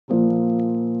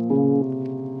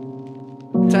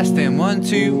Testing, 1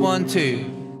 2 1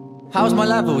 2. How's my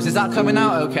levels? Is that coming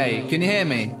out okay? Can you hear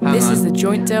me? This is the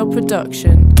Jointdale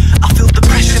production. I feel the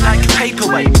pressure like a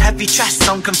paperweight. Heavy chest,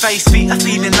 sunken face. Feet are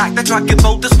feeling like they're dragging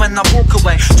boulders when I walk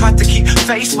away. Try to keep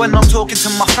face when I'm talking to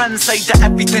my friends. Say that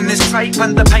everything is straight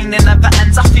when the pain it never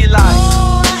ends. I feel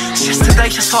like yesterday I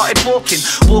started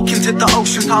walking to the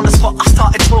ocean, found a spot, I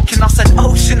started talking. I said,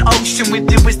 ocean, ocean,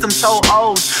 with your wisdom so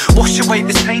old, wash away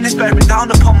this pain that's bearing down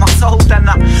upon my soul. Then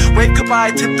I wave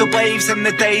goodbye to the waves and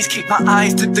the days, keep my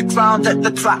eyes to the ground, let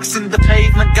the cracks in the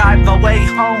pavement guide my way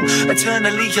home,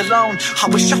 eternally alone. I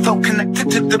wish I felt connected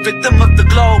to the rhythm of the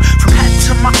globe. From head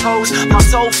to my toes, my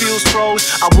soul feels froze.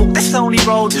 I walk this lonely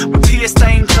road with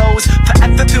tear-stained clothes.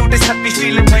 Forever feel this heavy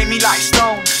feeling, weigh me like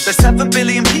stone. There's 7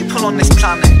 billion people on this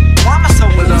planet, why am I so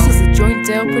alone? This is a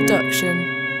Jointdale production.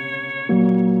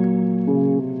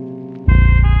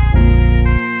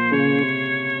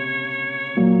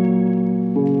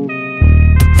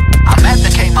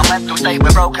 My mental state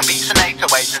with broken beats and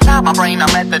 808s. Inside my brain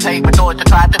I meditate with doors to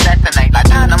try to detonate. Like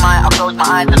dynamite I close my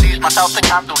eyes and lose myself to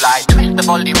candlelight. Twist the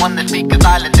volume on the speaker,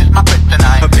 silence is my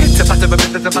kryptonite. A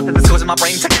bit of butter that's causing my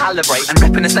brain to calibrate. And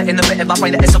ripping and setting the bit of my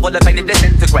brain that is so elevated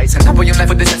disintegrates. And now I'm left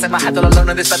with this sense in my head all alone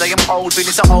on this bed I am cold.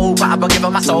 Feeling so old but I've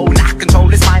given my soul. Now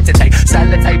control is mine to take.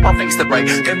 Sellotape, I'll fix the break.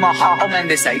 In my heart I'll mend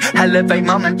this ache. Elevate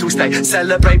my mental state.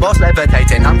 Celebrate what's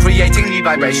levitating. I'm creating new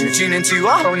vibrations. Tune into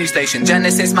our whole new station.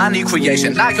 Genesis, my new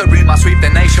creation. Like a room I sweep the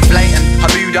nation blatant.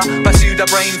 Habuda, Basuda,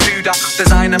 brain fooder.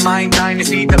 Designer, mind,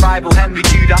 dynasty, the Bible, Henry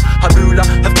Tudor. A ruler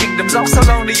of kingdoms, lost so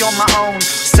lonely on my own.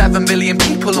 7 billion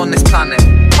people on this planet,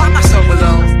 why am I so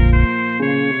alone?